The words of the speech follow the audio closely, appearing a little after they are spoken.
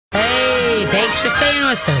Thanks for staying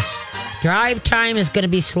with us. Drive time is going to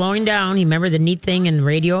be slowing down. You remember the neat thing in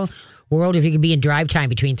radio world, if you could be in drive time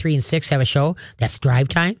between 3 and 6, have a show, that's drive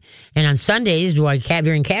time. And on Sundays,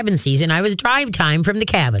 during cabin season, I was drive time from the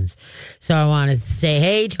cabins. So I wanted to say,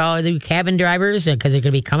 hey, to all the cabin drivers, because they're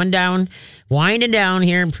going to be coming down, winding down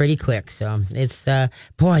here pretty quick. So it's,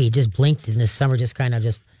 boy, you just blinked in this summer, just kind of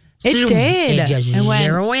just. It zoom. did. It just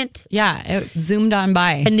went. Yeah, it zoomed on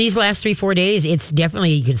by. And these last 3-4 days, it's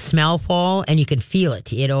definitely, you can smell fall and you can feel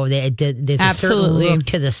it. You know, there's a certain look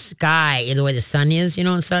to the sky, the way the sun is,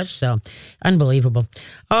 and such. So, unbelievable.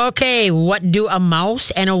 Okay, what do a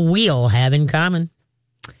mouse and a wheel have in common?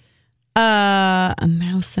 A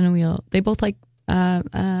mouse and a wheel. They both like.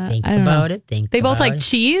 Think about it. They both like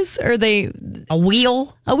cheese, or they a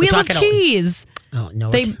wheel? A wheel of cheese. Oh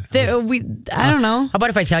no! I don't know. How about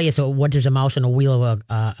if I tell you? So, what does a mouse and a wheel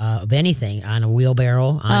of anything on a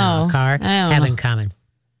wheelbarrow on a car have in common?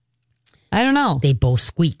 I don't know. They both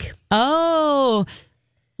squeak. Oh,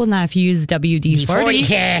 well, not if you use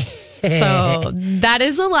WD-40. So that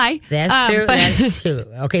is a lie. That's true. That's true.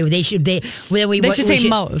 Okay, they should. They should say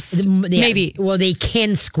most. Maybe. Well, they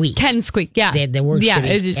can squeak. Can squeak. Yeah. The word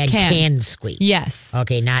can squeak. Yes.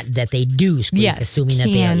 Okay, not that they do squeak. Yes. Assuming that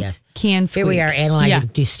they are. Yes. Can squeak. Here we are analyzing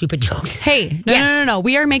these stupid jokes. Hey, no.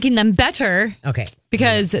 We are making them better. Okay.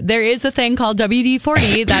 Because there is a thing called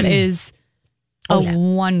WD-40 that is a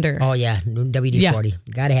wonder. Oh yeah, WD-40. Yeah.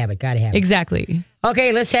 Gotta have it. Exactly.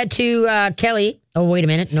 Okay, let's head to Kelly. Oh, wait a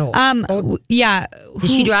minute. No. Yeah. Did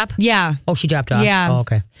she drop? Yeah. Oh, she dropped off. Yeah. Oh,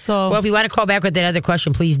 okay. So, well, if you want to call back with that other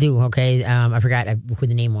question, please do. Okay. I forgot who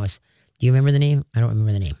the name was. Do you remember the name? I don't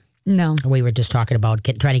remember the name. No. We were just talking about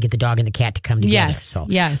trying to get the dog and the cat to come together.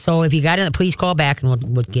 Yes. So if you got it, please call back and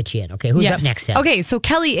we'll get you in. Okay. Who's up next, Seth? Okay. So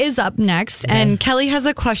Kelly is up next, and Kelly has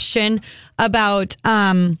a question about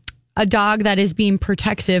a dog that is being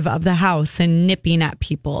protective of the house and nipping at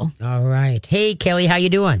people. All right. Hey, Kelly, how you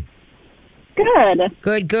doing?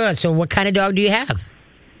 Good. So what kind of dog do you have?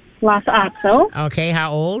 Lhasa Apso. Okay.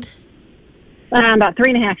 How old? About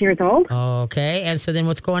 3.5 years old. Okay. And so then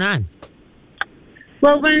what's going on?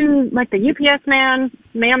 Well, when the UPS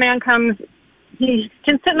mailman comes, he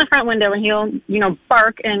can sit in the front window and he'll,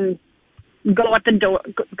 bark and go at the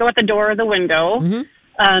door of the window. Mm-hmm.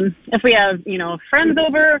 If we have, friends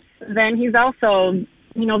over, then he's also,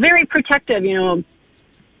 very protective,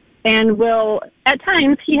 and at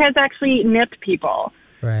times he has actually nipped people.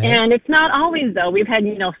 Right. And it's not always, though. We've had,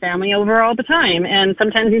 family over all the time, and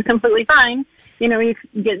sometimes he's completely fine. He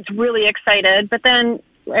gets really excited, but then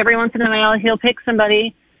every once in a while he'll pick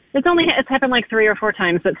somebody. It's happened like 3 or 4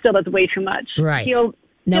 times, but still that's way too much. Right. He'll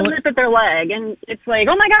nip at their leg, and it's like,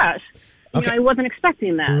 oh my gosh. I wasn't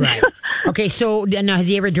expecting that. Right. Okay, so now has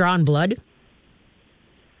he ever drawn blood?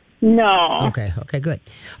 No. Okay, good.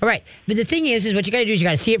 All right. But the thing is what you got to do is you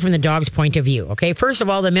got to see it from the dog's point of view. Okay. First of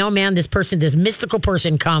all, the mailman, this mystical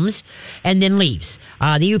person comes and then leaves.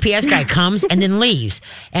 The UPS guy comes and then leaves.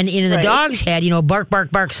 And in the dog's head, bark,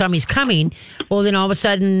 bark, bark, somebody's coming. Well, then all of a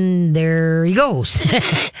sudden, there he goes.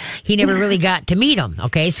 He never really got to meet him.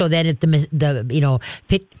 Okay. So then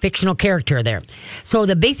the fictional character there. So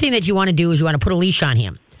the big thing that you want to do is you want to put a leash on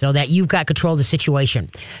him, so that you've got control of the situation.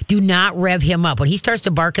 Do not rev him up. When he starts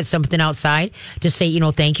to bark at something outside, just say,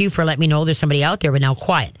 thank you for letting me know there's somebody out there, but now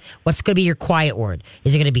quiet. What's going to be your quiet word?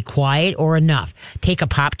 Is it going to be quiet or enough? Take a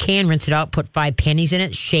pop can, rinse it out, put 5 pennies in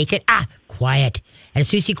it, shake it. Quiet. And as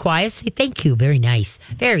soon as he quiets, say, thank you. Very nice.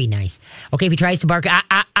 Very nice. Okay, if he tries to bark,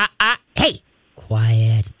 hey.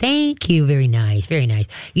 Quiet. Thank you. Very nice. Very nice.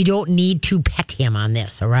 You don't need to pet him on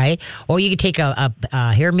this, all right? Or you could take a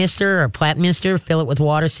hair mister or a plat mister, fill it with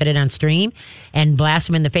water, set it on stream, and blast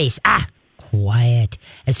him in the face. Quiet.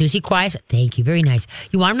 As soon as he quiets, thank you. Very nice.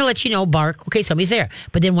 You want him to let you know, bark. Okay, somebody's there.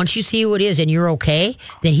 But then once you see who it is and you're okay,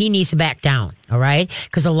 then he needs to back down. All right?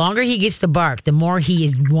 Because the longer he gets to bark, the more he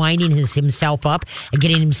is winding himself up and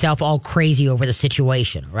getting himself all crazy over the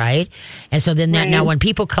situation. Right? And so then now when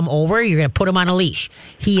people come over, you're going to put him on a leash.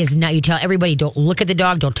 He is not, you tell everybody, don't look at the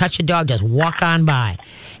dog, don't touch the dog, just walk on by.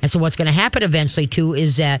 And so what's going to happen eventually, too,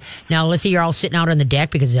 is that now let's say you're all sitting out on the deck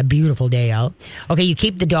because it's a beautiful day out. Okay, you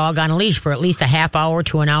keep the dog on a leash for at least a half hour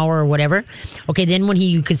to an hour or whatever. Okay, then when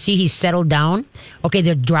you can see he's settled down, okay,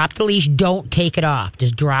 then drop the leash. Don't take it off.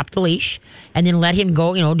 Just drop the leash and then let him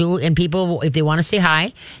go, do it. And people, if they want to say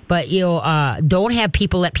hi, but, don't have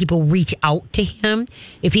people let people reach out to him.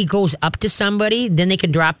 If he goes up to somebody, then they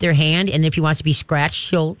can drop their hand. And if he wants to be scratched,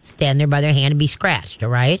 he'll stand there by their hand and be scratched. All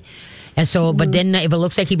right. And so, but then if it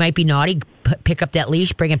looks like he might be naughty, pick up that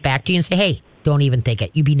leash, bring it back to you and say, hey, Don't even think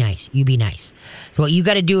it. You be nice. You be nice. So what you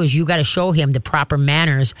got to do is you got to show him the proper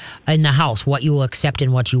manners in the house, what you will accept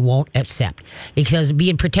and what you won't accept. Because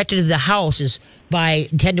being protected of the house is by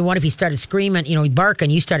 10 to 1 if he started screaming,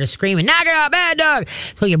 barking, you started screaming, knock it out, bad dog.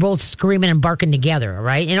 So you're both screaming and barking together, all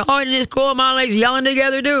right? And isn't this cool? My legs yelling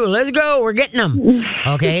together too. Let's go. We're getting them.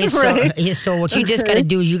 Okay? Right. So what you just got to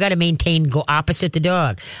do is you got to maintain, go opposite the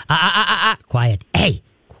dog. Quiet. Hey,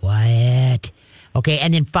 quiet. Okay,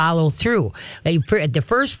 and then follow through. The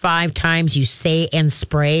first 5 times you say and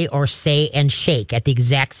spray or say and shake at the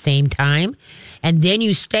exact same time, and then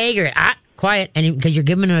you stagger it. Quiet, and because you're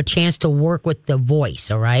giving him a chance to work with the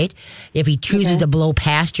voice, all right? If he chooses to blow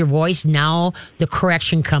past your voice, now the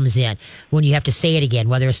correction comes in when you have to say it again,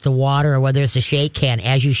 whether it's the water or whether it's the shake can.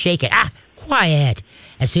 As you shake it, quiet.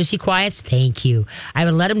 As soon as he quiets, thank you. I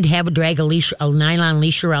would let him drag a nylon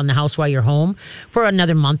leash around the house while you're home for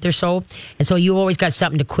another month or so. And so you always got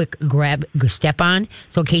something to quick step on.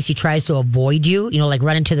 So in case he tries to avoid you, like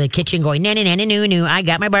run into the kitchen going, no, I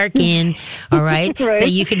got my bark in. All right. Right. So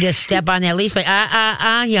you can just step on that leash like,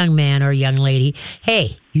 young man or young lady.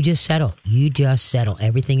 Hey, you just settle.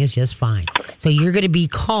 Everything is just fine. So you're going to be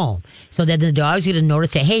calm. So that the dog's going to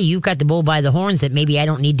notice that, hey, you've got the bull by the horns, that maybe I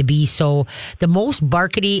don't need to be so. The most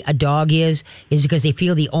barkety a dog is because they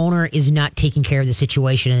feel the owner is not taking care of the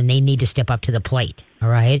situation and they need to step up to the plate. All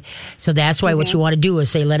right. So that's why what you want to do is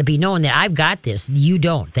say, let it be known that I've got this. You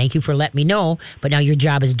don't. Thank you for letting me know. But now your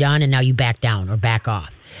job is done and now you back down or back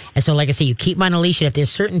off. And so, like I say, you keep him on a leash. And if there's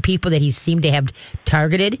certain people that he seemed to have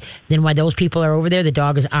targeted, then while those people are over there, the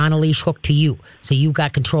dog is on a leash hooked to you. So you've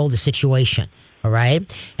got control of the situation. All right.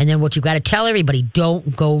 And then what you got to tell everybody,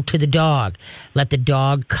 don't go to the dog. Let the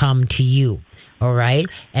dog come to you. All right.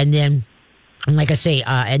 And then, like I say,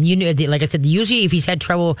 like I said, usually if he's had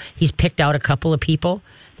trouble, he's picked out a couple of people.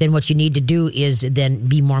 Then what you need to do is then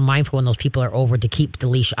be more mindful when those people are over to keep the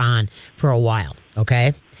leash on for a while.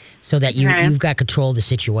 Okay. So that you've got control of the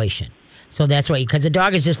situation. So that's why, because the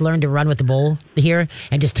dog has just learned to run with the bull here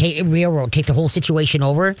and just take the whole situation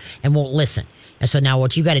over and won't listen. And so now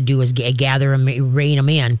what you got to do is gather them, rein them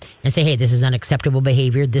in and say, hey, this is unacceptable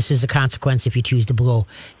behavior. This is the consequence if you choose to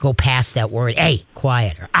go past that word. Hey,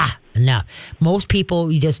 quiet, or enough. Most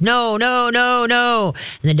people, you just, no. And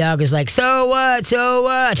the dog is like, so what?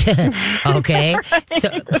 Okay.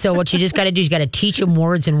 So what you just got to do is you got to teach them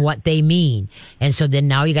words and what they mean. And so then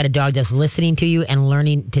now you got a dog that's listening to you and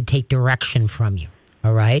learning to take direction from you.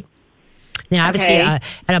 All right. Then obviously, an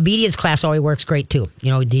obedience class always works great too.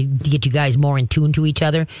 To get you guys more in tune to each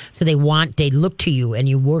other. So they look to you, and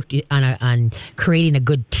you work on creating a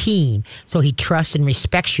good team. So he trusts and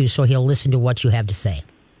respects you, so he'll listen to what you have to say.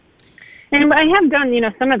 And I have done,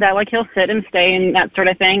 some of that, like he'll sit and stay and that sort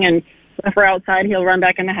of thing. And if we're outside, he'll run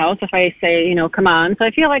back in the house if I say, come on. So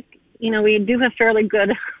I feel like, we do have fairly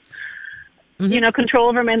good, control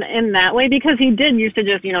over him in that way, because he did used to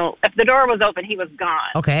just, if the door was open, he was gone.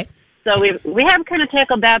 Okay. So we have kind of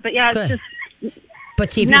tackled that, but yeah, it's just.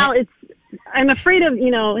 But see, I'm afraid of,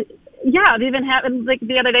 I've even had, like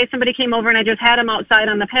the other day, somebody came over and I just had him outside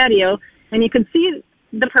on the patio, and you could see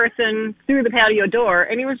the person through the patio door,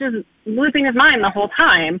 and he was just losing his mind the whole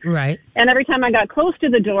time. Right. And every time I got close to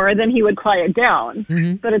the door, then he would quiet down.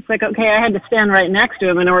 Mm-hmm. But it's like, okay, I had to stand right next to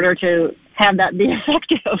him in order to have that be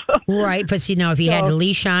effective. Right. But see, now if you had the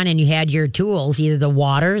leash on and you had your tools, either the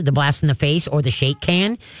water, the blast in the face, or the shake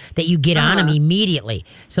can, that you get on him immediately.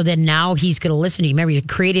 So then now he's going to listen to you. Remember, you're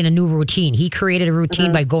creating a new routine. He created a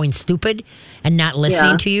routine by going stupid and not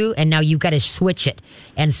listening to you. And now you've got to switch it.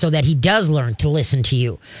 And so that he does learn to listen to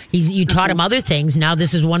you. You taught him other things. Now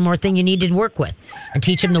this is one more thing you need to work with and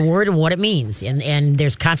teach him the word and what it means. And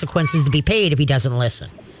there's consequences to be paid if he doesn't listen.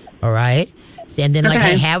 All right. And then,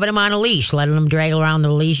 having him on a leash, letting him drag around the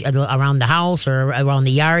leash, around the house or around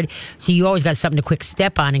the yard. So you always got something to quick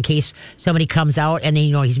step on in case somebody comes out and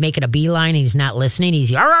then, he's making a beeline and he's not listening. He's,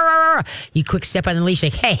 you quick step on the leash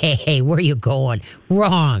like, hey, where are you going?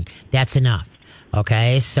 Wrong. That's enough.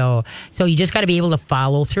 Okay. So you just got to be able to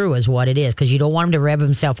follow through is what it is, because you don't want him to rev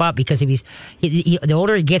himself up, because if the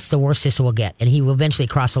older he gets, the worse this will get, and he will eventually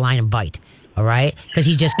cross the line and bite. All right, because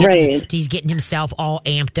he's just getting himself all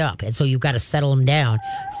amped up, and so you've got to settle him down.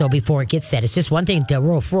 So before it gets that, it's just one thing to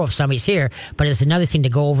roof somebody's here, but it's another thing to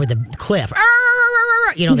go over the cliff.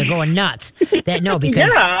 they're going nuts. That no,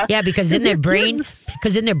 because Yeah. because in their brain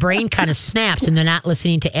kind of snaps and they're not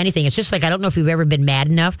listening to anything. It's just like, I don't know if you've ever been mad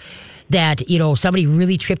enough that, somebody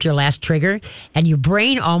really tripped your last trigger and your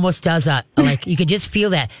brain almost does like, you could just feel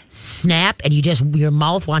that snap and your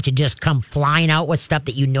mouth wants to just come flying out with stuff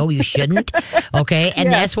that you shouldn't. Okay.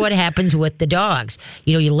 And that's what happens with the dogs.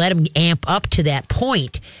 You let them amp up to that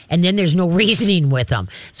point and then there's no reasoning with them.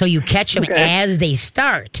 So you catch them as they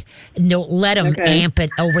start and don't let them amp it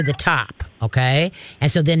over the top. Okay.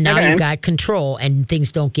 And so then now you've got control and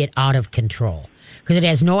things don't get out of control. Because it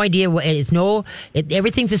has no idea what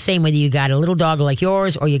everything's the same whether you got a little dog like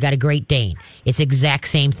yours or you got a Great Dane. It's the exact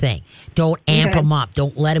same thing. Don't amp them up.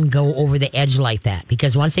 Don't let them go over the edge like that.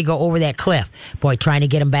 Because once they go over that cliff, boy, trying to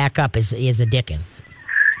get them back up is a Dickens.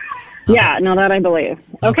 Yeah, no, that I believe.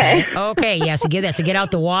 Okay. Okay, yeah, so get out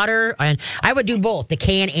the water. And I would do both, the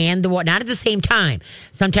can and the water, not at the same time.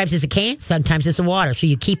 Sometimes it's a can, sometimes it's a water. So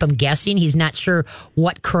you keep him guessing. He's not sure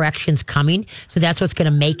what correction's coming. So that's what's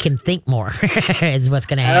going to make him think more is what's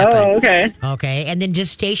going to happen. Oh, okay. Okay, and then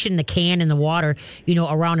just station the can and the water,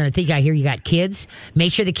 around. And I think I hear you got kids.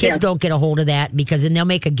 Make sure the kids don't get a hold of that because then they'll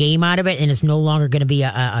make a game out of it and it's no longer going to be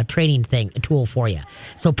a training thing, a tool for you.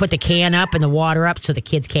 So put the can up and the water up so the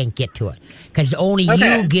kids can't get to it. Because only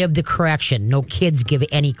you give the correction. No kids give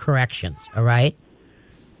any corrections. All right?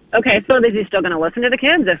 Okay, so is he still going to listen to the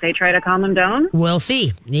kids if they try to calm him down? We'll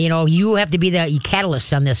see. You have to be the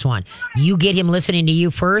catalyst on this one. You get him listening to you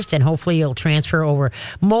first, and hopefully you'll transfer over.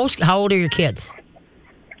 How old are your kids?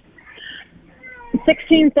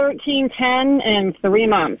 16, 13, 10, and 3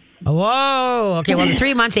 months. Whoa. Okay. Well, the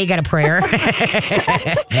 3 months, they got a prayer.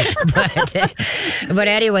 but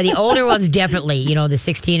anyway, the older ones definitely, the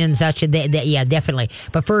 16 and such, yeah, definitely.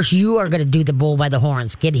 But first, you are going to do the bull by the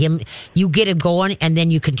horns. You get him going, and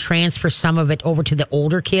then you can transfer some of it over to the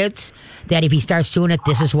older kids that if he starts doing it,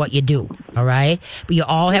 this is what you do. All right. But you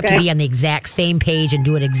all have to be on the exact same page and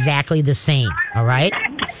do it exactly the same. All right.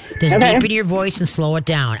 Just deepen your voice and slow it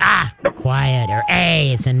down. Quiet, or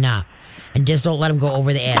hey, it's enough. And just don't let them go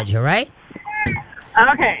over the edge, all right?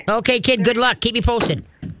 Okay. Okay, kid, good luck. Keep me posted.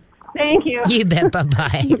 Thank you. You bet.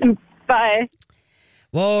 Bye-bye. Bye.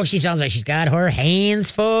 Whoa, she sounds like she's got her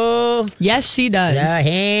hands full. Yes, she does.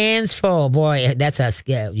 Hands full. Boy, that's a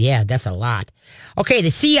lot. Okay,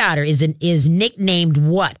 the sea otter is nicknamed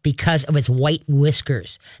what because of its white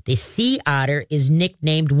whiskers? The sea otter is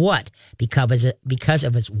nicknamed what because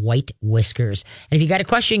of its white whiskers? And if you got a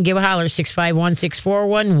question, give a holler,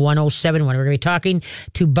 651-641-1071. We're going to be talking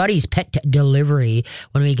to Buddy's Pet Delivery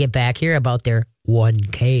when we get back here about their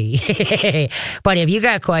 1K. But if you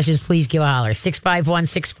got questions, please give a holler,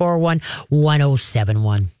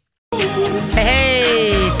 651-641-1071.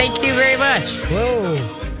 Hey, thank you very much. Whoa,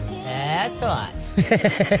 that's a lot.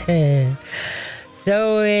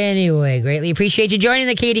 So anyway, greatly appreciate you joining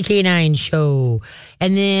the Katie K9 show.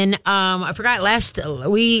 And then I forgot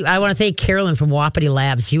I want to thank Carolyn from Wapiti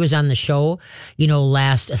Labs. She was on the show,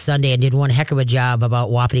 last Sunday and did one heck of a job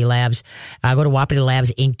about Wapiti Labs. Go to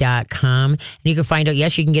wapitilabsinc.com and you can find out,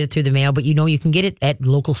 yes, you can get it through the mail, but you can get it at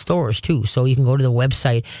local stores too. So you can go to the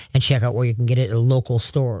website and check out where you can get it at local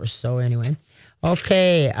stores. So anyway.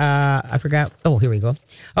 Okay, I forgot. Oh, here we go.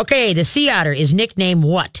 Okay, the sea otter is nicknamed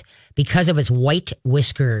what? Because of its white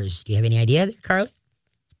whiskers. Do you have any idea, Carly?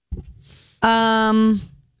 No,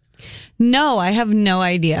 I have no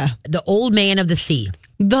idea. The old man of the sea.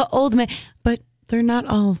 The old man, but they're not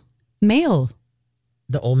all male.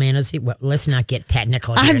 The old man of the sea? Well, let's not get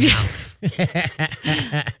technical here now.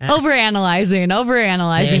 Overanalyzing over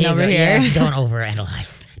here. Yes, don't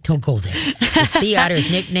overanalyze. Don't go there. The sea otter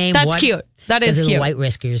is nicknamed That's what? cute. That is because cute. Of the white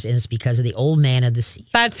whiskers, and it's because of the old man of the sea.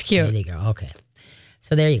 That's cute. There you go. Okay.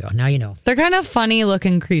 So there you go. Now you know. They're kind of funny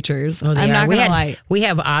looking creatures. I'm not going to lie. We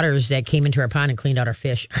have otters that came into our pond and cleaned out our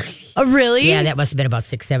fish. Oh, really? Yeah, that must have been about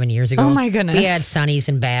 6-7 years ago. Oh, my goodness. We had sunnies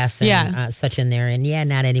and bass and such in there. And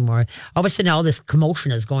not anymore. All of a sudden, all this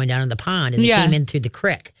commotion is going down in the pond. And they came in through the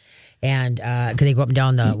creek. And because they go up and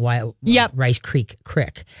down the Rice Creek.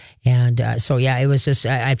 And it was just,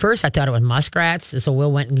 at first I thought it was muskrats. So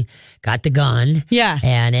Will went and got the gun. Yeah.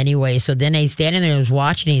 And anyway, so then he's standing there and was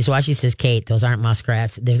watching. He says, Kate, those aren't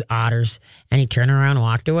muskrats. There's otters. And he turned around and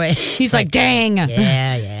walked away. He's like, dang.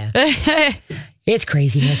 Yeah. It's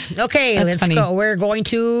craziness. Okay, let's go. We're going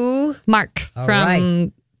to Mark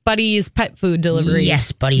from Buddy's Pet Food Delivery.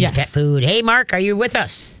 Yes, Buddy's Pet Food. Hey, Mark, are you with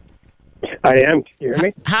us? I am. Can you hear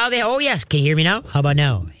me? Oh, yes. Can you hear me now? How about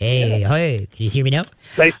now? Hey, can you hear me now?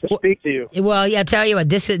 Nice to speak to you. Well, yeah, I'll tell you what,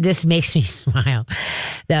 this makes me smile.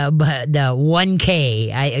 The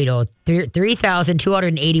 1K,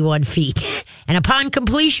 3,281 feet. And upon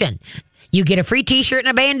completion, You get a free T-shirt and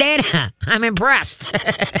a bandana. I'm impressed.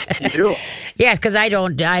 You do. Yes, because I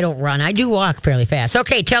don't run. I do walk fairly fast.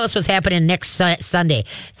 Okay, tell us what's happening next Sunday,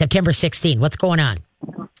 September 16th. What's going on?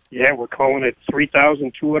 Yeah, we're calling it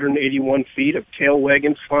 3,281 feet of tail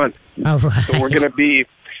wagging fun. All right. So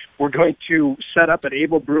we're going to set up at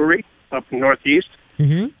Able Brewery up in Northeast,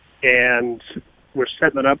 and we're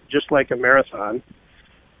setting it up just like a marathon,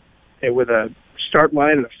 and with a start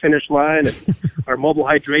line and a finish line. And our mobile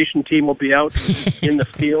hydration team will be out in the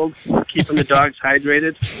field keeping the dogs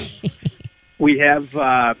hydrated. We have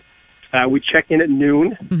we check in at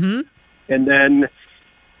noon, and then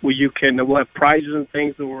we'll have prizes and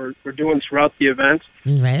things that we're doing throughout the event.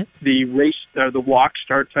 Right. The race, the walk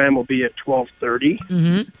start time will be at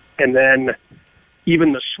 12:30, and then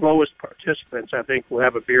even the slowest participants, I think, will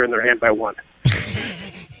have a beer in their hand by 1.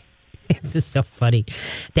 This is so funny.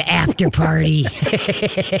 The after party.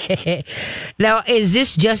 Now, is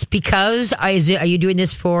this just because? Are you doing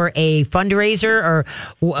this for a fundraiser, or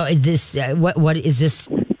is this what is this?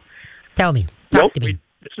 Tell me. Talk to me.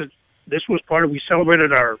 This was part of. We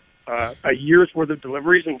celebrated our a year's worth of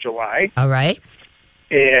deliveries in July. All right.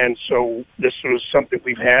 And so this was something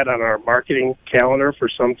we've had on our marketing calendar for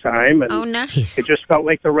some time. And oh, nice. It just felt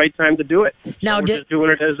like the right time to do it. Now, so we're just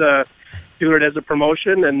doing it as a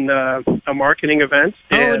promotion and a marketing event.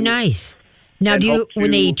 Oh, nice. Now,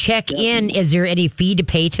 when they check in, is there any fee to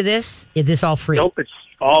pay to this? Is this all free? Nope,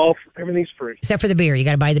 everything's free. Except for the beer. You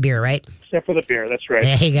got to buy the beer, right? Except for the beer, that's right.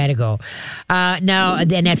 Yeah, you got to go. Now,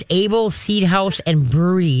 then that's Able Seed House and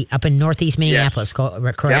Brewery up in Northeast Minneapolis,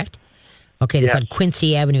 correct? Yep. Okay, that's on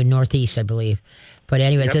Quincy Avenue, Northeast, I believe. But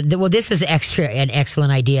anyway, this is an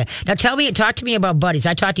excellent idea. Now, talk to me about Buddies.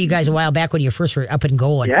 I talked to you guys a while back when you first were up and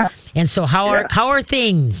going. Yeah. And so how are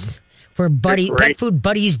things for Pet Food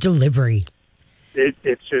Buddies delivery?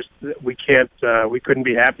 It's just, we couldn't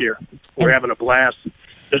be happier. We're having a blast.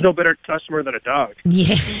 There's no better customer than a dog.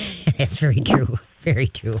 Yeah, that's very true. Very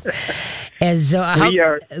true.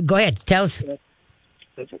 Go ahead, tell us.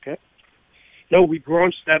 That's okay. No, we've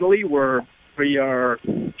grown steadily. We are,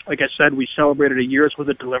 like I said, we celebrated a year's worth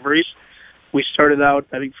of deliveries. We started out,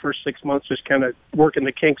 I think, first 6 months just kind of working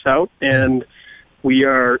the kinks out, and we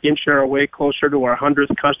are inching our way closer to our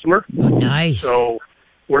 100th customer. Oh, nice. So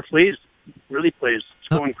we're pleased, really pleased. It's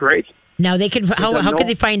going great. Now they can. How can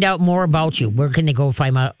they find out more about you? Where can they go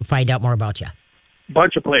find out more about you?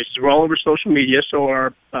 Bunch of places. We're all over social media. So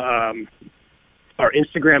our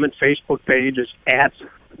Instagram and Facebook page is at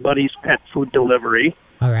Buddies Pet Food Delivery.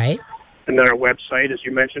 All right. And then our website, as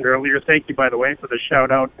you mentioned earlier. Thank you, by the way, for the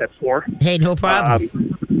shout out at 4. Hey, no problem.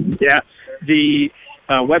 The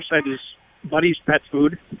website is Buddies Pet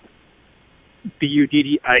Food.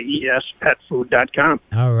 BUDDIES petfood.com.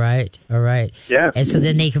 All right. Yeah. And so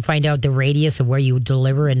then they can find out the radius of where you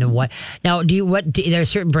deliver and what. Now, are there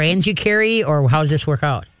certain brands you carry, or how does this work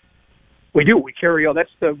out? We do. We carry all.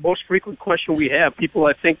 That's the most frequent question we have. People,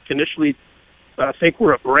 I think, initially think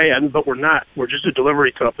we're a brand, but we're not. We're just a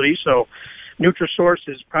delivery company. So Nutrisource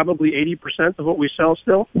is probably 80% of what we sell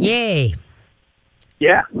still. Yay.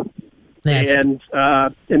 Yeah. And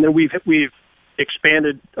then we've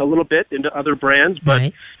expanded a little bit into other brands,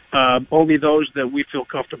 but only those that we feel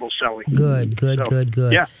comfortable selling. Good.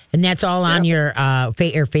 Yeah. And that's all on your not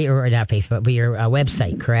Facebook, but your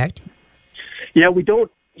website, correct? Yeah, we don't.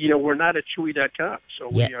 We're not at Chewy.com, so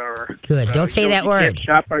we are. Good. Don't say that word.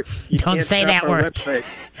 Don't say that word. Website.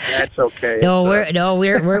 That's okay.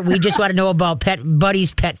 We just want to know about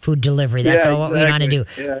Buddies Pet Food Delivery. That's all what we want to do.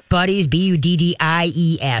 Yeah. Buddies,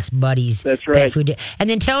 BUDDIES, Buddies. That's right. Pet Food. And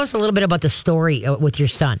then tell us a little bit about the story with your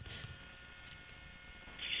son.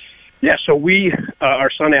 Yeah, so our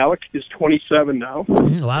son Alec is 27 now.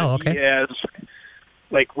 Wow, okay. He has,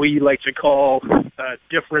 like we like to call,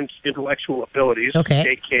 different intellectual abilities,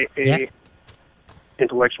 a.k.a.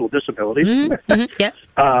 intellectual disabilities.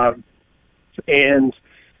 And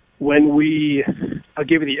when I'll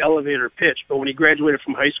give you the elevator pitch, but when he graduated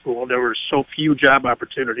from high school, there were so few job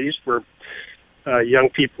opportunities for young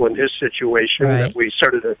people in his situation that we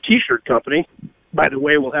started a T-shirt company. By the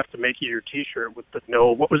way, we'll have to make you your T-shirt with the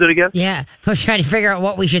what was it again? Yeah, I was trying to figure out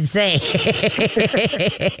what we should say.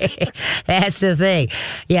 That's the thing.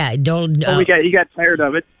 Yeah, don't. He got tired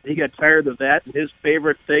of it. He got tired of that. And his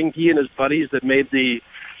favorite thing, he and his buddies that made the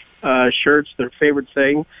shirts, their favorite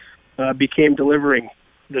thing, became delivering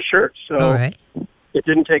the shirts. So it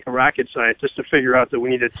didn't take a rocket scientist to figure out that we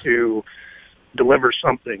needed to deliver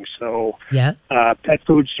something. So pet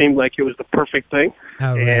food seemed like it was the perfect thing.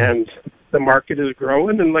 And the market is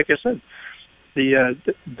growing, and like I said, the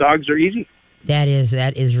dogs are easy. That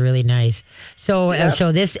is really nice. So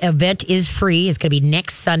so this event is free. It's going to be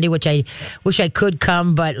next Sunday, which I wish I could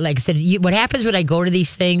come, but like I said, what happens when I go to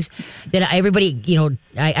these things? That everybody,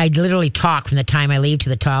 I literally talk from the time I leave to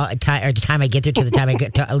the time I get there to the time I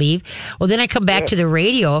get to leave. Well, then I come back to the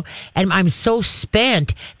radio, and I'm so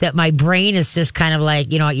spent that my brain is just kind of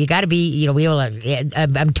like, you got to be, be able to.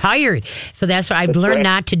 I'm tired, so that's why I've learned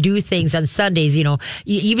not to do things on Sundays.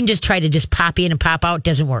 Even just try to just pop in and pop out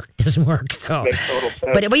doesn't work. So, Makes total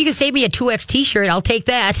sense. but you can save me a 2X T-shirt. I'll take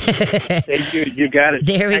that. Thank you. You got it.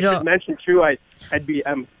 There we I go. should mention too.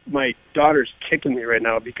 My daughter's kicking me right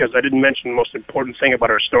now because I didn't mention the most important thing about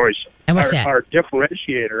our stories. And what's that? Our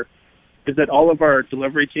differentiator is that all of our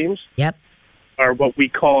delivery teams Yep. are what we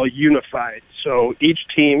call unified. So each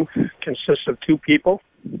team consists of 2 people,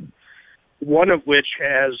 one of which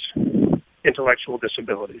has intellectual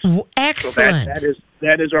disabilities. Excellent. So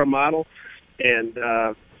that is our model, and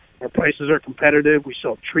our prices are competitive. We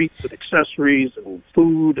sell treats and accessories and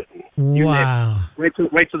food. And you name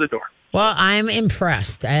it. Right to the door. Well, I'm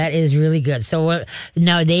impressed. That is really good. So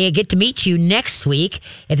now they get to meet you next week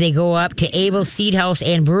if they go up to Abel Seed House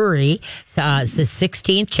and Brewery. It's the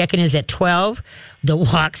 16th. Check-in is at 12. The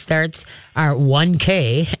walk starts, our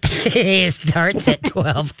 1K starts at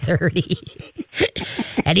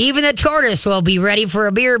 12:30. And even the tortoise will be ready for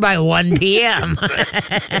a beer by 1 p.m.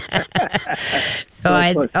 So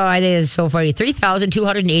I think it's so funny.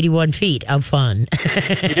 3,281 feet of fun.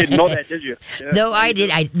 You didn't know that, did you? Yeah. No, I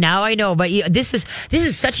did. Now I know. But this is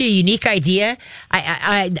such a unique idea.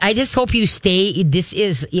 I just hope you stay. This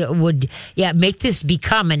is make this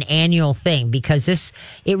become an annual thing, because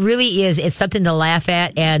it really is. It's something to laugh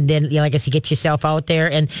at, and then like I said, get yourself out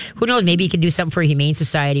there, and who knows, maybe you can do something for a Humane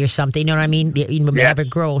Society or something. You know what I mean? Have it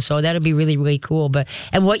grow. So that'll be really, really cool.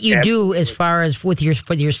 And what you do as far as for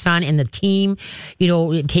your son and the team,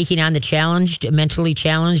 taking on the mentally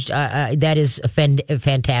challenged, that is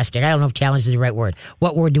fantastic. I don't know if challenge is the right word.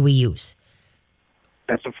 What word do we use?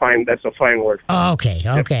 That's a fine word. Oh, okay.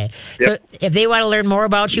 Yep. So if they want to learn more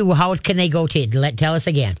about you, how can they go to? Tell us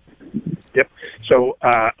again. Yep. So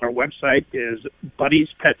our website is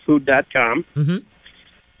buddiespetfood.com,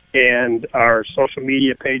 and our social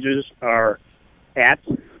media pages are at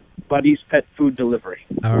Buddy's Pet Food Delivery.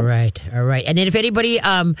 All right. And then if anybody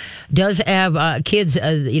does have kids,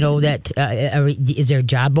 is there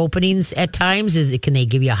job openings at times? Can they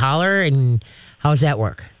give you a holler, and how does that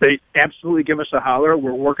work? They absolutely give us a holler.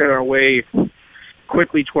 We're working our way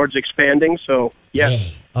quickly towards expanding. So, yes,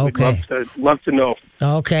 Hey, okay. We'd love to know.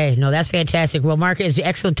 Okay. No, that's fantastic. Well, Mark, it's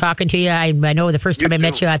excellent talking to you. I know the first time I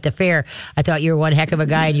met you at the fair, I thought you were one heck of a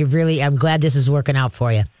guy, and I'm glad this is working out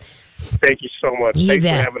for you. Thank you so much. You Thanks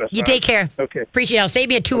bet. for having us You on. take care. Okay. Appreciate it. I'll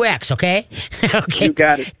save you a 2X, okay? Okay. You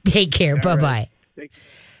got it. Take care. All Bye-bye. right. Thank you.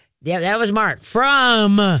 Yeah, that was Mark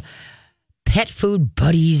from Pet Food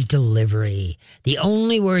Buddies Delivery, the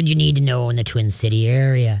only word you need to know in the Twin City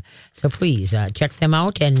area. So please check them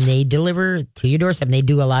out, and they deliver to your doorstep. And they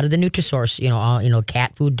do a lot of the Nutrisource,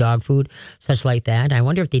 cat food, dog food, such like that. I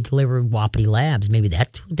wonder if they deliver Wapiti Labs. Maybe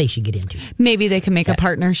that's what they should get into. Maybe they can make a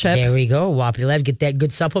partnership. There we go, Wapiti Labs. Get that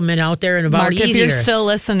good supplement out there and about Mark, easier. if you're still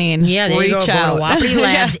lilistening, Yeah, there you reach go. out. Go to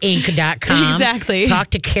WapitiLabsInc.com. Exactly. Talk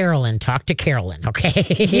to Carolyn,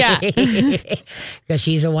 okay? Yeah. Because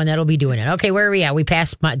she's the one that'll be doing it. Okay, where are we at? We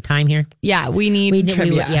passed my time here? Yeah, we need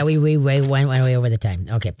trivia. We went way over the time.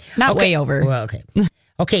 Okay. Not way over. Well, okay.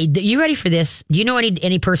 Okay, you ready for this? Do you know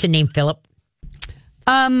any person named Philip?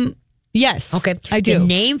 Yes. Okay. I do. The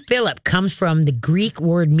name Philip comes from the Greek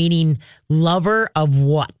word meaning lover of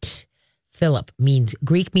what? Philip means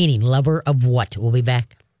Greek meaning lover of what? We'll be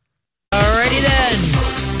back. Alrighty then.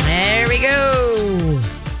 There we go.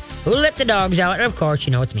 Who let the dogs out? Of course,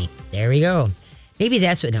 it's me. There we go. Maybe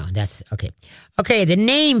that's okay. Okay, the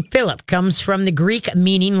name Philip comes from the Greek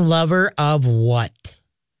meaning lover of what?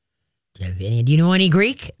 Do you know any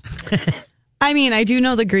Greek? I mean, I do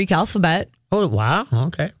know the Greek alphabet. Oh, wow.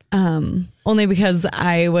 Okay. Only because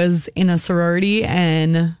I was in a sorority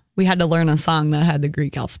and we had to learn a song that had the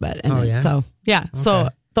Greek alphabet in it. Yeah? So, yeah. Okay. So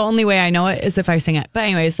the only way I know it is if I sing it. But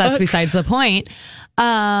anyways, that's besides the point.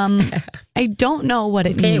 I don't know what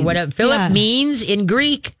it means. Okay, what Philip means in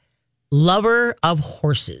Greek, lover of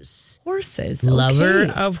horses. Horses. Okay.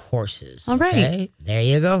 Lover of horses. All right. Okay, there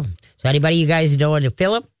you go. So anybody you guys know what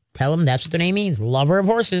Philip, tell them that's what their name means. Lover of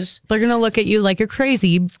horses. They're going to look at you like you're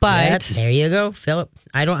crazy, but there you go, Philip.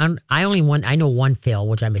 I know one Phil,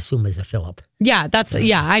 which I'm assuming is a Philip. Yeah,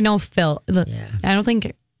 I know Phil. Yeah. I don't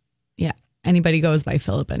think anybody goes by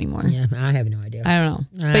Philip anymore. Yeah, I have no idea. I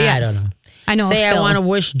don't know. But yes, I don't know. I know Say Phil. I want to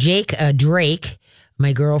wish Jake Drake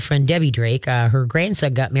my girlfriend Debbie Drake, her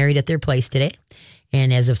grandson got married at their place today.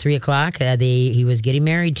 And as of 3:00, he was getting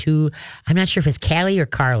married to, I'm not sure if it's Callie or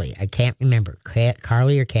Carly. I can't remember.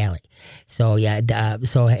 Carly or Callie. So,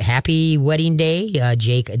 so happy wedding day,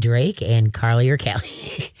 Jake Drake and Carly or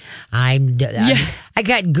Callie. I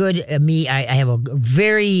got good, I have a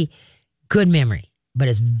very good memory, but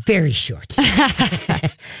it's very short.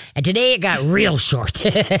 And today it got real short.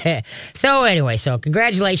 So anyway,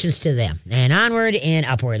 congratulations to them. And onward and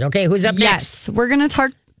upward. Okay, who's up next? Yes, we're going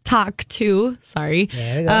to talk to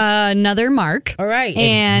another Mark. All right.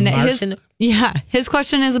 And his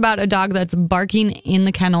question is about a dog that's barking in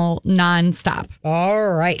the kennel nonstop.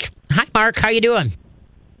 All right. Hi, Mark. How you doing?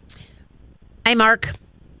 Hi, Mark.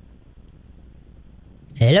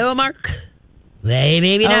 Hello, Mark.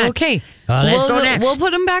 Maybe not. Okay. Well, let's go next. We'll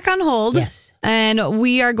put him back on hold. Yes. And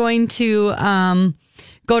we are going to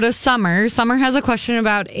go to Summer. Summer has a question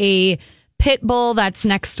about a pit bull that's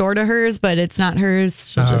next door to hers, but it's not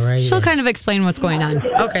hers. She'll kind of explain what's going on.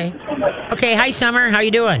 Okay. Hi, Summer. How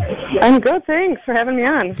you doing? I'm good. Thanks for having me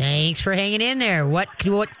on. Thanks for hanging in there. What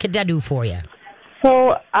could I do for you?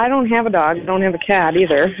 So I don't have a dog. I don't have a cat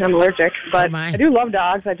either. I'm allergic, but my. I do love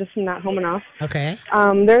dogs. I just am not home enough. Okay.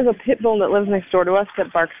 There's a pit bull that lives next door to us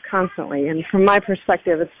that barks constantly, and from my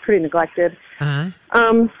perspective, it's pretty neglected. Uh-huh.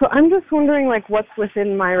 So I'm just wondering, what's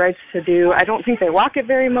within my rights to do. I don't think they walk it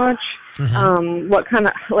very much. Uh-huh. What kind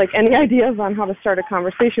of, any ideas on how to start a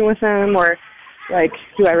conversation with them, or,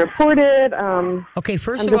 do I report it? Okay,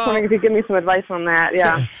 first I'm of just all, wondering if you give me some advice on that.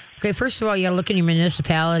 Yeah. Okay, first of all, you got to look in your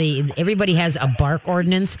municipality. Everybody has a bark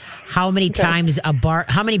ordinance. How many times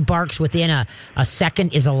how many barks within a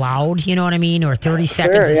second is allowed, you know what I mean? Or 30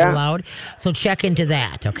 seconds is allowed. So check into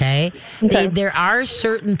that, okay? There are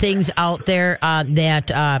certain things out there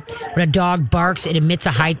that when a dog barks, it emits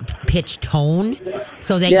a high-pitched tone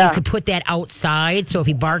so that you could put that outside. So if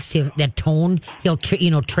he barks, that tone, he'll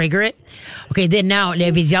trigger it. Okay, then now,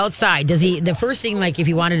 if he's outside, the first thing, if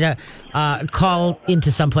you wanted to call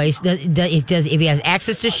into someplace, if he has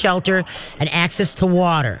access to shelter and access to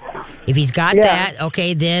water, if he's got that,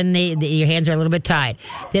 okay, then your hands are a little bit tied.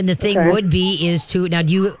 Then the thing would be is to, now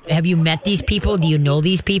have you met these people? Do you know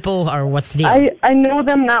these people, or what's the deal? I know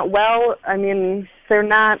them not well. I mean, they're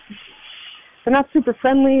not super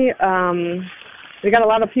friendly. They got a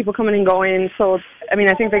lot of people coming and going, so I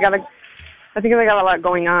think they got a lot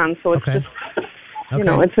going on, so it's just,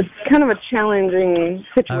 it's a kind of a challenging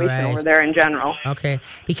situation over there in general. Okay,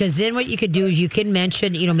 because then what you could do is you can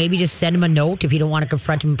mention, maybe just send him a note if you don't want to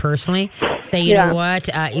confront him personally. Say, you know what,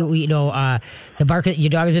 your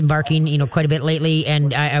dog has been barking, quite a bit lately,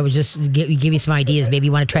 and I was just give you some ideas. Maybe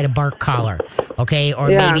you want to try to bark collar, okay, or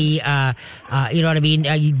maybe you know what I mean.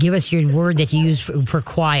 You give us your word that you use for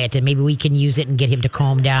quiet, and maybe we can use it and get him to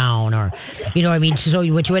calm down, or you know what I mean. So what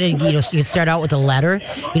you want to, you start out with a letter.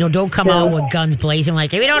 Don't come out with guns blazing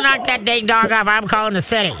like, if you don't knock that dang dog off, I'm calling the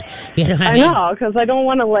city. You know what I mean? I know, because I don't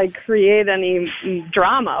want to create any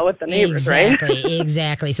drama with the neighbors, right?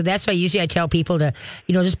 Exactly. So that's why usually I tell people to,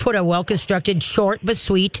 just put a well-constructed, short but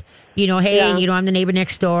sweet, hey, I'm the neighbor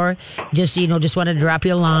next door. Just wanted to drop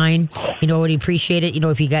you a line. Would appreciate it.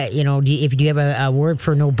 If you got, if you have a word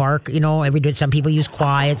for no bark, some people use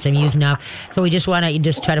quiet, some use enough. So we just want to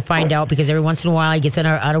just try to find out, because every once in a while he gets on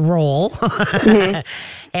a roll.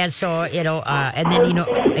 And so, and then,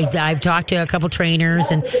 I've talked to a couple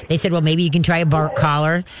trainers, and they said, well, maybe you can try a bark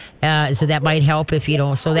collar. So that might help if,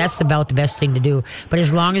 so that's about the best thing to do. But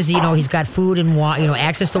as long as, he's got food and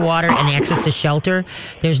access to water and access to shelter,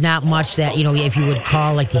 there's not much that, if you would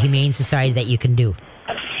call the Humane Society, that you can do.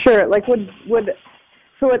 Sure.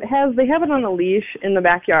 So they have it on a leash in the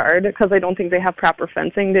backyard, because I don't think they have proper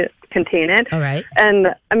fencing to contain it. All right. And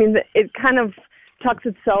it kind of tucks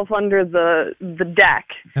itself under the deck.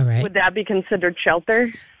 All right. Would that be considered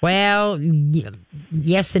shelter? Well,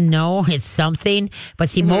 yes and no. It's something. But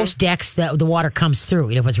see, most decks, the water comes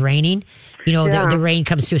through. If it's raining, the rain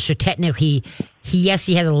comes through. So technically, he has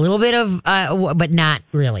a little bit of, but not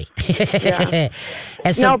really.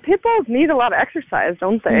 And so, now, pit bulls need a lot of exercise,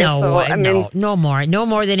 don't they? No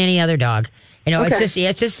more than any other dog.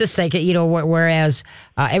 It's just a second, whereas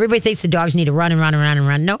everybody thinks the dogs need to run and run and run and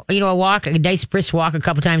run. No, a nice brisk walk a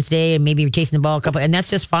couple times a day, and maybe you're chasing the ball and that's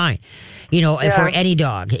just fine, for any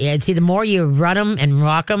dog. And see, the more you run them and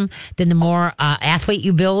rock them, then the more athlete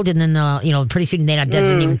you build, and then pretty soon they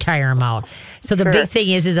doesn't even tire them out. So the big thing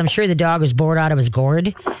is I'm sure the dog is bored out of his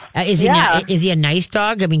gourd. Is he a nice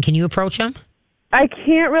dog? I mean, can you approach him? I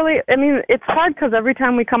can't really. I mean, it's hard because every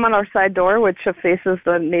time we come on our side door, which faces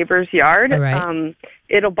the neighbor's yard, right.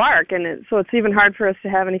 It'll bark, and so it's even hard for us to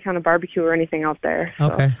have any kind of barbecue or anything out there.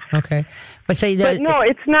 So. Okay. But no,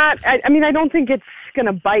 it's not. I mean, I don't think it's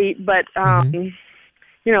gonna bite, but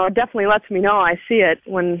it definitely lets me know I see it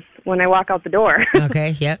when I walk out the door.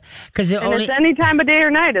 Okay, yeah. Because it's any time of day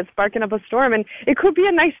or night. It's barking up a storm, and it could be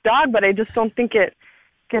a nice dog, but I just don't think it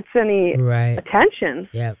gets any attention.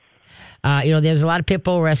 Yeah. There's a lot of pit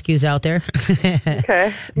bull rescues out there.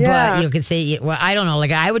 Okay. Yeah. But you could say, well, I don't know.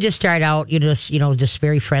 Like I would just start out, just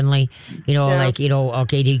very friendly.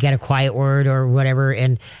 Okay, you get a quiet word or whatever,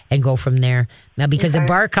 and go from there. Now, because the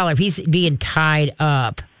bark collar, if he's being tied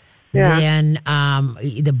up, then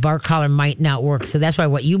the bark collar might not work. So that's why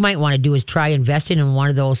what you might want to do is try investing in one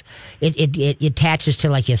of those. It attaches to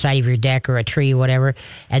like the side of your deck or a tree or whatever.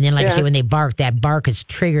 And then, like I say, when they bark, that bark is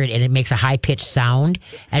triggered and it makes a high pitched sound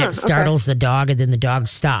and it startles the dog, and then the dog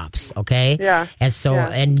stops. Okay. Yeah. And so,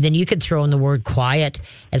 and then you could throw in the word quiet.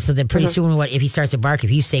 And so then pretty soon, if he starts to bark,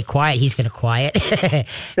 if you say quiet, he's going to quiet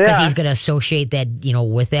because he's going to associate that,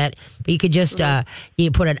 with that. But you could just,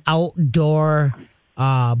 you put an outdoor,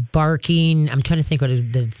 barking. I'm trying to think what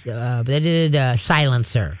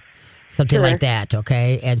silencer, something like that.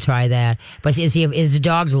 Okay, and try that. But is the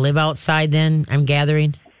dog live outside? Then I'm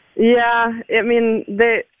gathering. Yeah, I mean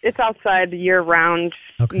it's outside year round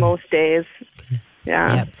most days. Okay.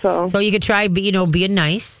 Yeah. Yep. So you could try, being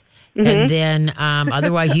nice, and then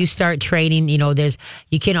otherwise you start training.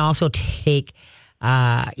 You can also take.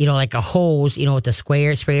 Like a hose, with the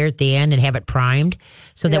sprayer at the end and have it primed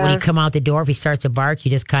so that when you come out the door, if he starts to bark,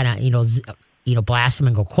 you just kind of, blast him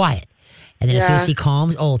and go quiet. And then as soon as he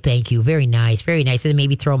calms, oh, thank you. Very nice. Very nice. And then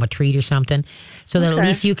maybe throw him a treat or something so that at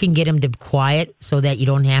least you can get him to quiet so that you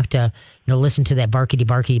don't have to, listen to that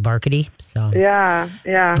barkity. So, yeah.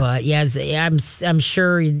 But I'm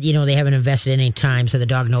sure, they haven't invested any time, so the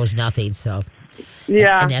dog knows nothing. So,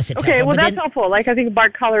 yeah. Okay. Well, that's helpful. Like, I think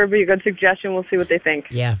bark collar would be a good suggestion. We'll see what they think.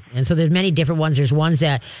 Yeah. And so there's many different ones. There's ones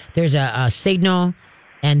that there's a signal,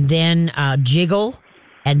 and then a jiggle,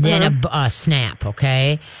 and then a snap.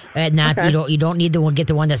 Okay. And you don't need get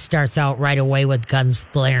the one that starts out right away with guns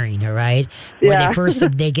blaring. All right. Where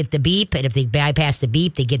they get the beep, and if they bypass the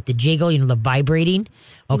beep, they get the jiggle. The vibrating.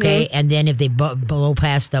 Okay, and then if they blow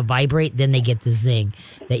past the vibrate, then they get the zing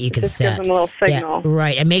that you can set. Just give them a little signal. Yeah,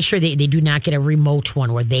 right, and make sure they do not get a remote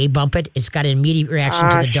one where they bump it. It's got an immediate reaction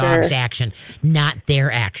to the dog's action, not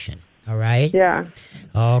their action. All right? Yeah.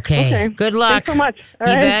 Okay. Good luck. Thanks so much. You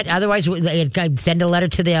bet. Otherwise, send a letter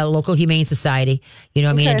to the local Humane Society.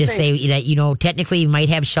 And just say that, technically you might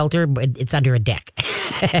have shelter, but it's under a deck.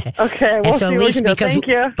 Okay. We'll see what we can do. Thank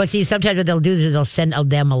you. But see, sometimes what they'll do is they'll send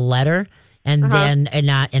them a letter. And then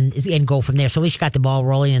and go from there. So at least you got the ball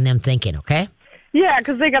rolling and them thinking, okay? Yeah,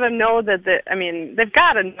 because they got to know that. They've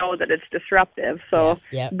got to know that it's disruptive. So,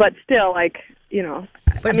 but still,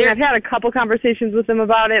 But I've had a couple conversations with them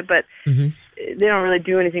about it, but they don't really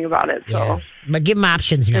do anything about it. So, but give them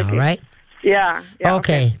options now, right? Yeah.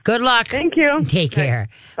 Okay. Good luck. Thank you. Take care.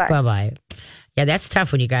 Bye. Bye. Yeah, that's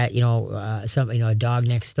tough when you got a dog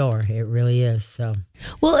next door. It really is. So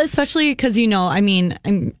well, especially because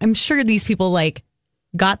I'm sure these people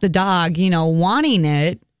got the dog, wanting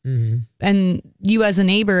it, and you as a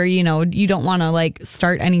neighbor, you don't want to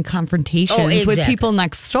start any confrontations with people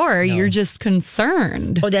next door. No. You're just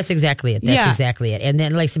concerned. Oh, that's exactly it. That's exactly it. And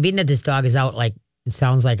then being that this dog is out it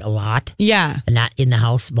sounds like a lot. Yeah, and not in the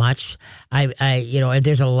house much. If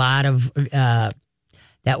there's a lot of.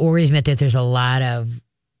 That worries me that there's a lot of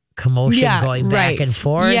commotion going back and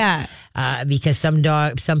forth. Yeah. Because some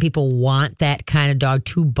people want that kind of dog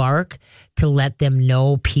to bark to let them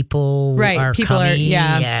know people are coming.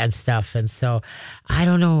 And stuff. And so I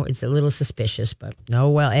don't know. It's a little suspicious, but oh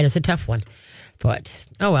well. And it's a tough one. But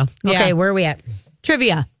oh well. Okay, where are we at?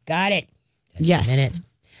 Trivia. Got it. Yes. A minute.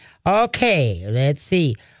 Okay, let's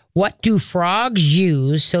see. What do frogs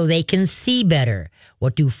use so they can see better?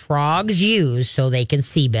 What do frogs use so they can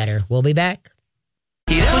see better? We'll be back.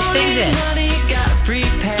 Who sings this?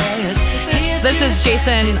 This is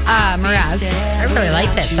Jason Mraz. I really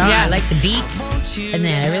like that song. I like the beat. And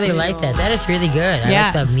then I really like that. That is really good.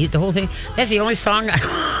 I like the whole thing. That's the only song that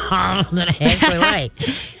I actually like.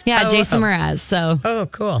 Jason Mraz. So. Oh,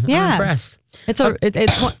 cool. I'm impressed.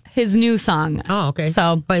 It's his new song. Oh, okay.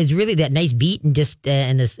 So, but it's really that nice beat and just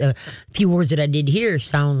and this few words that I did here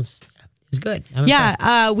sounds good. I'm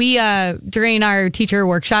impressed. We during our teacher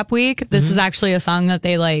workshop week, this is actually a song that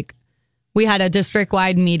they we had a district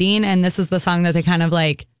wide meeting, and this is the song that they kind of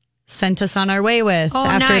sent us on our way with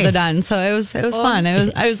after nice. the done. So it was fun.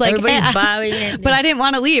 I was like, but I didn't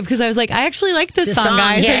want to leave because I was like, I actually like this song,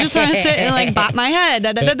 guys. Yeah. I just want to sit and like bop my head.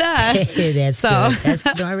 Da, da, da, da. That's good. That's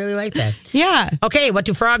good. I really like that. Yeah. Okay, what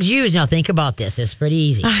do frogs use? Now think about this. It's pretty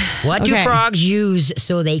easy. What do Okay. frogs use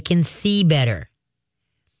so they can see better?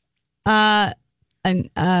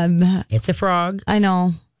 It's a frog. I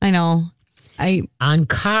know. On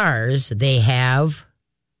cars, they have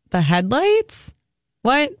The headlights?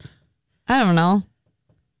 What? I don't know.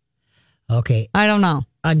 okay. I don't know.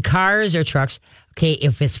 On cars or trucks, okay,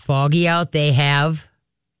 if it's foggy out, they have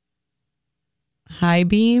High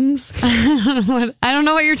beams? I don't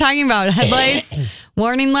know what you're talking about. Headlights,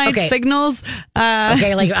 warning lights, Okay. signals.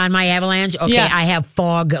 okay, like on my Avalanche, okay, Yeah. I have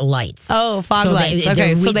fog lights. Oh, fog So lights. they're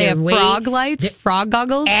Okay, so they they're have frog lights, frog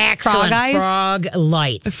goggles, Excellent. frog eyes, Frog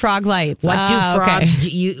lights. frog lights. What do Ah, frogs okay.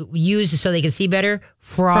 use so they can see better?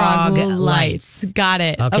 Frog lights. Got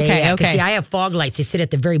it. Okay. Okay. Yeah, 'cause Okay. see, I have fog lights. They sit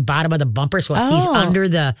at the very bottom of the bumper, so it sees Oh. under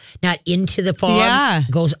the, not into the fog. Yeah.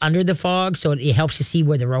 Goes under the fog, so it helps you see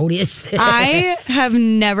where the road is. I have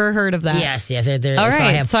never heard of that. yes. All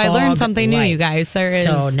right. So I learned fog something new, you lights. guys. There is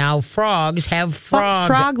So now frogs have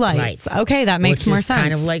frog lights. Okay, that makes which more is sense.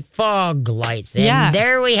 kind of like fog lights. And Yeah.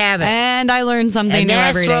 there we have it. And I learned something And new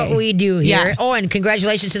that's every day. what we do here. Yeah. Oh, and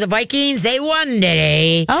congratulations to the Vikings. They won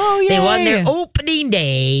today. Oh, They won yay. their opening day.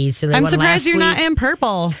 So they I'm won surprised last you're not week. in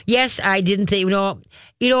purple. Yes, I didn't think.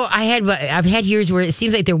 I've had years where it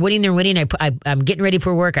seems like they're winning. I'm getting ready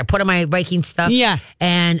for work. I put on my Viking stuff. Yeah.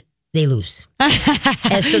 And they lose.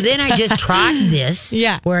 And so then I just trot this.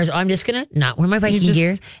 Yeah. Whereas I'm just going to not wear my Viking just-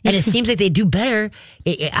 gear. And it seems like they do better.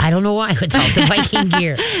 I don't know why without the Viking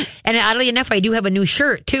gear. And oddly enough, I do have a new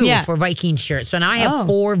shirt too Yeah. for Viking shirts. So now I have Oh.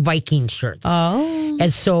 4 Viking shirts. Oh.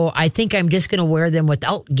 And so I think I'm just going to wear them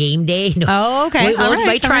without game day. No. Oh, okay. We All right.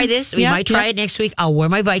 might try All right. this. We Yeah, might try yeah. it next week. I'll wear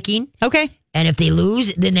my Viking. Okay. And if they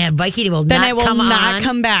lose, then that Viking will Then not I will come not on.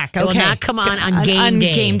 come back. It will Okay. not come on On game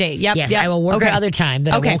day. game day. Yep, Yes, yep. I will work Okay. at other time,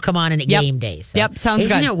 but Okay. it won't come on at Yep. game day. So. Yep, sounds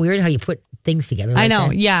Isn't good. it weird how you put things together? I like know.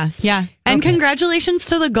 that? Yeah. Yeah. And Okay. congratulations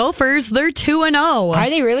to the Gophers. They're 2-0. Are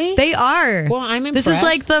they really? They are. Well, I'm This is impressed.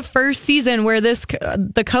 like the first season where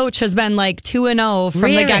the coach has been like 2-0 from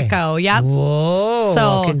Really? the get go. Yep. Whoa! So,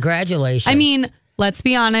 well, congratulations. I mean, let's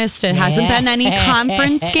be honest, it hasn't been any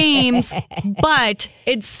conference games, but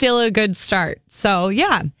it's still a good start. So,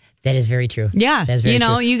 yeah. that is very true. Yeah. that's very You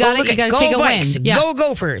know, true. you gotta- look you at- gotta go take a Vikes. win. Yeah. Go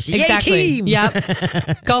Gophers! Yay, Exactly. team.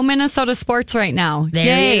 Yep. Go Minnesota sports right now. There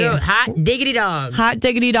Yay. you go. Hot diggity dog. Hot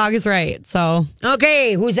diggity dog is right. So,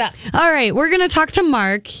 Okay, who's up? all right, we're going to talk to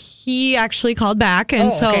Mark. He actually called back.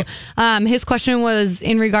 And okay. so his question was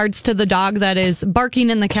in regards to the dog that is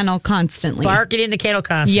barking in the kennel constantly. Barking in the kennel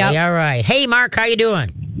constantly. Yep. All right. Hey, Mark, how you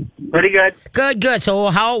doing? Pretty good. Good.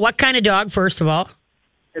 So, what kind of dog? First of all,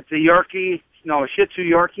 It's a Yorkie, no, a Shih Tzu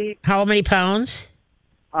Yorkie. how many pounds?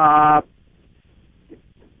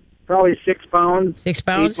 Probably 6 pounds. 6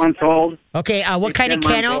 pounds. 8 months old. Okay. What It's kind of 10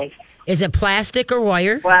 months kennel? old. Is it plastic or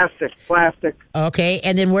wire? Plastic. Okay.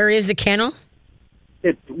 And then where is the kennel?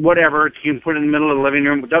 It's whatever. You can put it in the middle of the living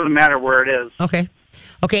room. It doesn't matter where it is. Okay.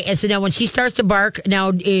 And so now when she starts to bark,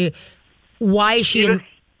 now why is she?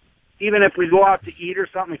 Even if we go out to eat or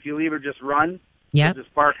something, if you leave her just run, Yeah.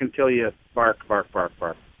 just bark until you bark.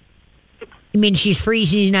 I mean, she's free.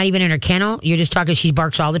 She's not even in her kennel. You're just talking. She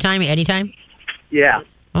barks all the time, anytime. Yeah.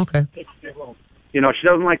 Okay. You know, she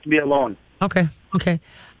doesn't like to be alone. Okay.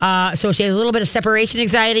 So she has a little bit of separation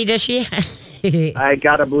anxiety, does she? I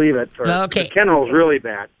gotta believe it. Okay. The kennel's really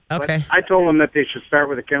bad. Okay. But I told them that they should start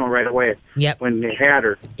with the kennel right away. Yep. When they had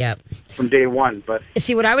her Yep. from day one. But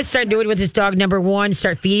See, what I would start doing with this dog, number one,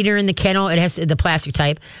 start feeding her in the kennel. It has the plastic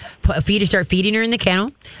type. Start feeding her in the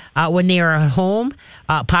kennel. When they are at home,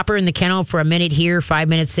 pop her in the kennel for a minute here, 5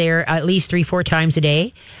 minutes there, at least 3-4 times a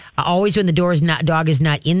day. Always when the dog is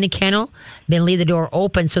not in the kennel, then leave the door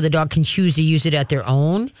open so the dog can choose to use it at their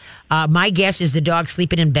own. My guess is the dog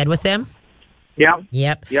sleeping in bed with them.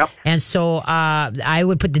 Yep. And so I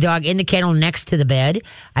would put the dog in the kennel next to the bed.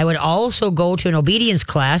 I would also go to an obedience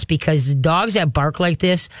class because dogs that bark like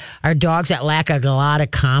this are dogs that lack a lot of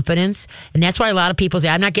confidence. And that's why a lot of people say,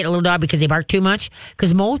 I'm not getting a little dog because they bark too much.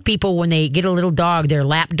 Because most people, when they get a little dog, they're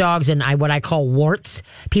lap dogs and what I call warts.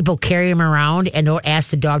 People carry them around and don't ask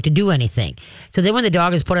the dog to do anything. So then when the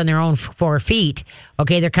dog is put on their own 4 feet,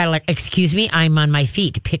 okay, they're kind of like, excuse me, I'm on my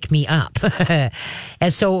feet. Pick me up.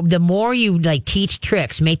 And so the more you teach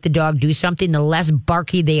tricks, make the dog do something, the less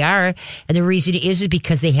barky they are. And the reason is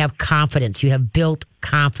because they have confidence. You have built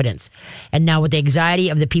confidence. And now with the anxiety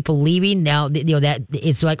of the people leaving, now that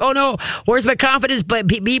it's like, oh no, where's my confidence? But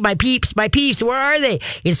my peeps, where are they?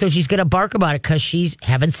 And so she's gonna bark about it because she's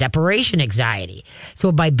having separation anxiety.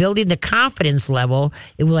 So by building the confidence level,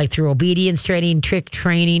 it will, like, through obedience training, trick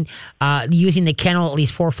training, using the kennel at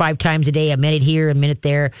least 4 or 5 times a day, a minute here, a minute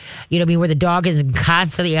there. You know what I mean? Where the dog is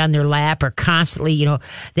constantly on their lap or constantly,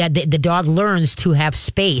 that the dog learns to have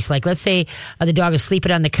space. Like, let's say the dog is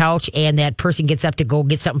sleeping on the couch and that person gets up to go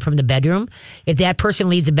get something from the bedroom. If that person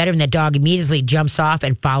leaves the bedroom, that dog immediately jumps off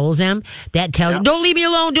and follows them. That tells them, don't leave me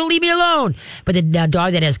alone, don't leave me alone. But the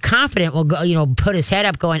dog that is confident will go, put his head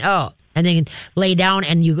up going, oh, and then lay down.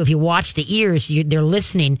 And if you watch the ears, they're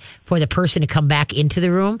listening for the person to come back into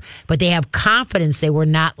the room. But they have confidence they were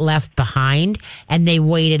not left behind and they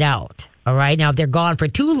waited out. All right. Now, if they're gone for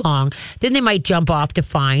too long, then they might jump off to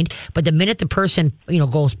find. But the minute the person,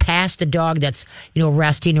 goes past the dog that's,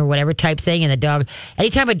 resting or whatever type thing, and the dog,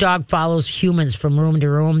 anytime a dog follows humans from room to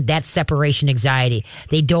room, that's separation anxiety.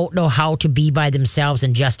 They don't know how to be by themselves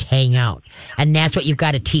and just hang out. And that's what you've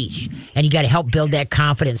got to teach. And you got to help build that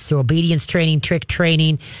confidence through obedience training, trick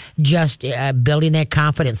training, just building that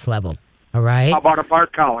confidence level. All right. How about a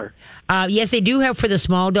bark collar? Yes, they do have for the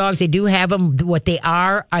small dogs. They do have them. What they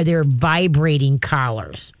are they're vibrating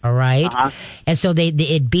collars. All right. Uh-huh. And so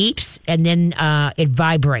it beeps and then it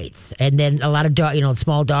vibrates. And then a lot of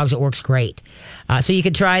small dogs, it works great. So you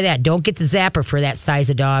can try that. Don't get the zapper for that size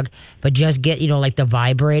of dog, but just get, like the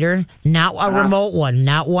vibrator, not a remote one,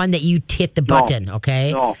 not one that you hit the button.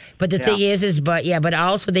 Okay. No. But the thing is, but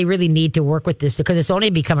also they really need to work with this because it's only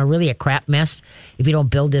become a crap mess if you don't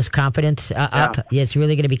build this confidence up. It's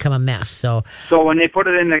really going to become a mess. So when they put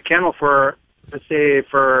it in the kennel for, let's say,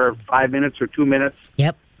 for 5 minutes or 2 minutes.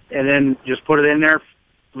 Yep. And then just put it in there,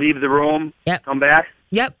 leave the room. Yep. Come back.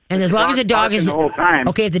 Yep. And as long as the dog is the whole time.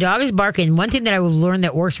 Okay, if the dog is barking, one thing that I will learn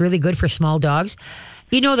that works really good for small dogs,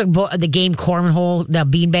 the game cornhole, the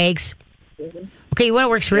bean bags. Okay, what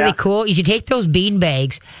works really cool is you take those bean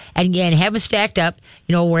bags and have them stacked up,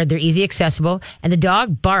 where they're easy accessible, and the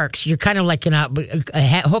dog barks. You're kind of like going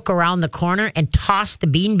to hook around the corner and toss the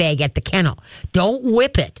bean bag at the kennel. Don't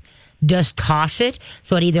whip it. Just toss it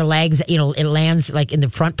so it either lands, it lands like in the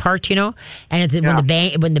front part, and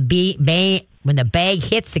when the bag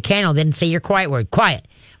hits the kennel, then say your quiet word, quiet.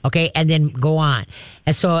 Okay, and then go on.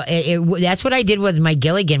 And so that's what I did with my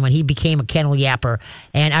Gilligan when he became a kennel yapper.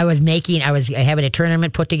 And I was having a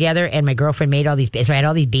tournament put together, and my girlfriend made all these, so I had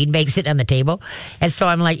all these bean bags sitting on the table. And so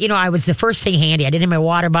I'm like, I was the first thing handy. I didn't have my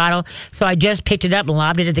water bottle, so I just picked it up and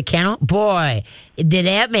lobbed it at the kennel. Boy, did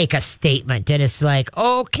that make a statement. And it's like,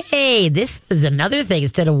 okay, this is another thing.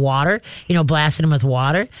 Instead of water, blasting them with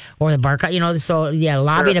water or the bark,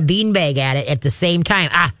 lobbing a bean bag at it at the same time.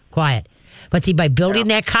 Quiet. But see, by building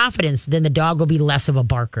that confidence, then the dog will be less of a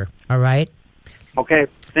barker. All right? Okay.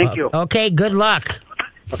 Thank you. Okay. Good luck.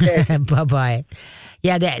 Okay. Bye-bye.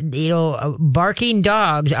 Yeah, barking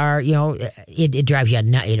dogs are, it drives you,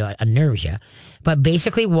 unnerves you. But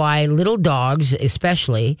basically why little dogs,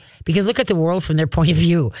 especially, because look at the world from their point of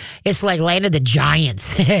view. It's like Land of the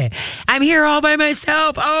Giants. I'm here all by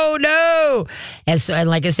myself. Oh, no. And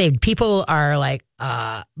like I say, people are like,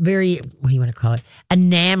 very, what do you want to call it?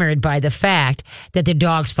 Enamored by the fact that the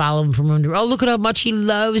dogs follow him from room to room. Oh, look at how much he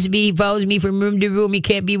loves me. He follows me from room to room. He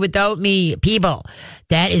can't be without me. People,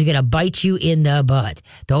 that is going to bite you in the butt.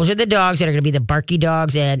 Those are the dogs that are going to be the barky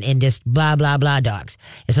dogs and just blah, blah, blah dogs.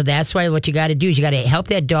 And so that's why what you got to do is you got to help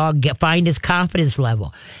that dog find his confidence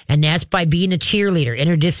level. And that's by being a cheerleader,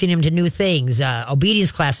 introducing him to new things.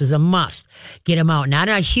 Obedience class is a must. Get him out. Not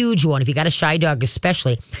a huge one. If you got a shy dog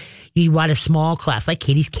especially, you want a small class, like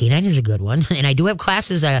Katie's Canine is a good one. And I do have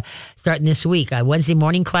classes starting this week. Wednesday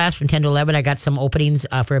morning class from 10 to 11. I got some openings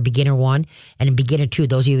for a beginner 1 and a beginner 2.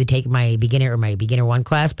 Those of you who take my beginner 1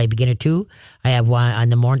 class, by beginner 2, I have one on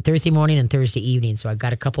the Thursday morning and Thursday evening. So I've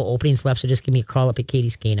got a couple openings left. So just give me a call up at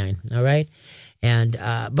Katie's Canine. All right. And,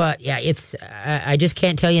 but yeah, I just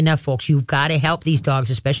can't tell you enough, folks. You've got to help these dogs,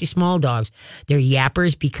 especially small dogs. They're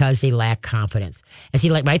yappers because they lack confidence. And see,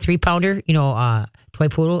 like my 3-pounder, toy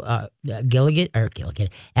poodle, Gilligan,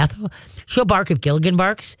 Ethel, she'll bark if Gilligan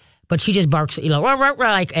barks, but she just barks,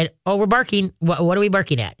 like, we're barking. What are we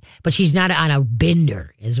barking at? But she's not on a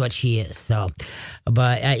bender, is what she is. So,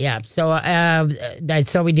 but yeah.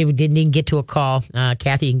 So we didn't get to a call.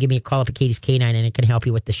 Kathy, you can give me a call up at Katie's Canine, and it can help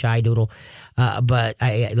you with the shy doodle. But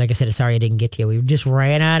like I said, sorry I didn't get to you. We just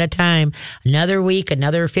ran out of time. Another week,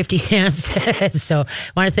 another 50 cents. So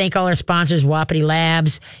I want to thank all our sponsors, Wapiti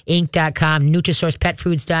Labs, Inc.com, NutriSource,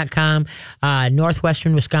 PetFoods.com,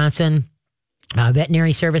 Northwestern Wisconsin,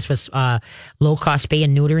 Veterinary service was low-cost spay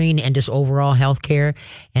and neutering and just overall health care.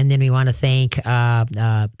 And then we want to thank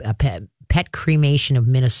Pet Cremation of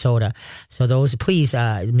Minnesota. So those, please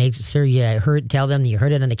make sure you tell them you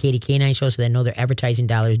heard it on the Katie K9 show so they know their advertising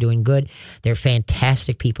dollar is doing good. They're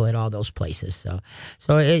fantastic people at all those places.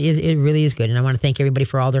 So it really is good. And I want to thank everybody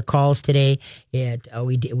for all their calls today. We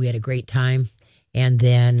had a great time. And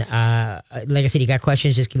then, like I said, you got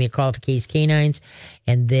questions, just give me a call for Katie's Canines.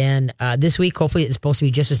 And then this week, hopefully, it's supposed to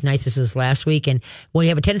be just as nice as this last week. And when you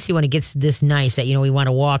have a tendency when it gets this nice that, we want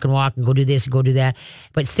to walk and go do this, go do that.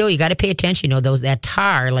 But still, you got to pay attention. That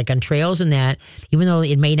tar, like on trails and that, even though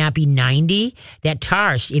it may not be 90, that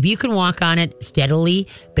tar, if you can walk on it steadily,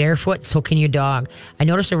 barefoot, so can your dog. I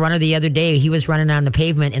noticed a runner the other day. He was running on the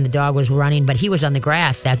pavement and the dog was running, but he was on the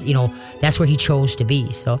grass. That's where he chose to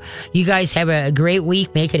be. So you guys have a great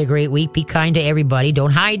week. Make it a great week. Be kind to everybody.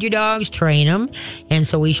 Don't hide your dogs. Train them. And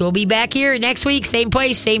so we shall be back here next week, same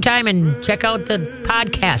place, same time, and check out the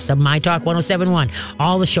podcast of My Talk 1071.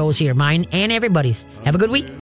 All the shows here, mine and everybody's. Have a good week.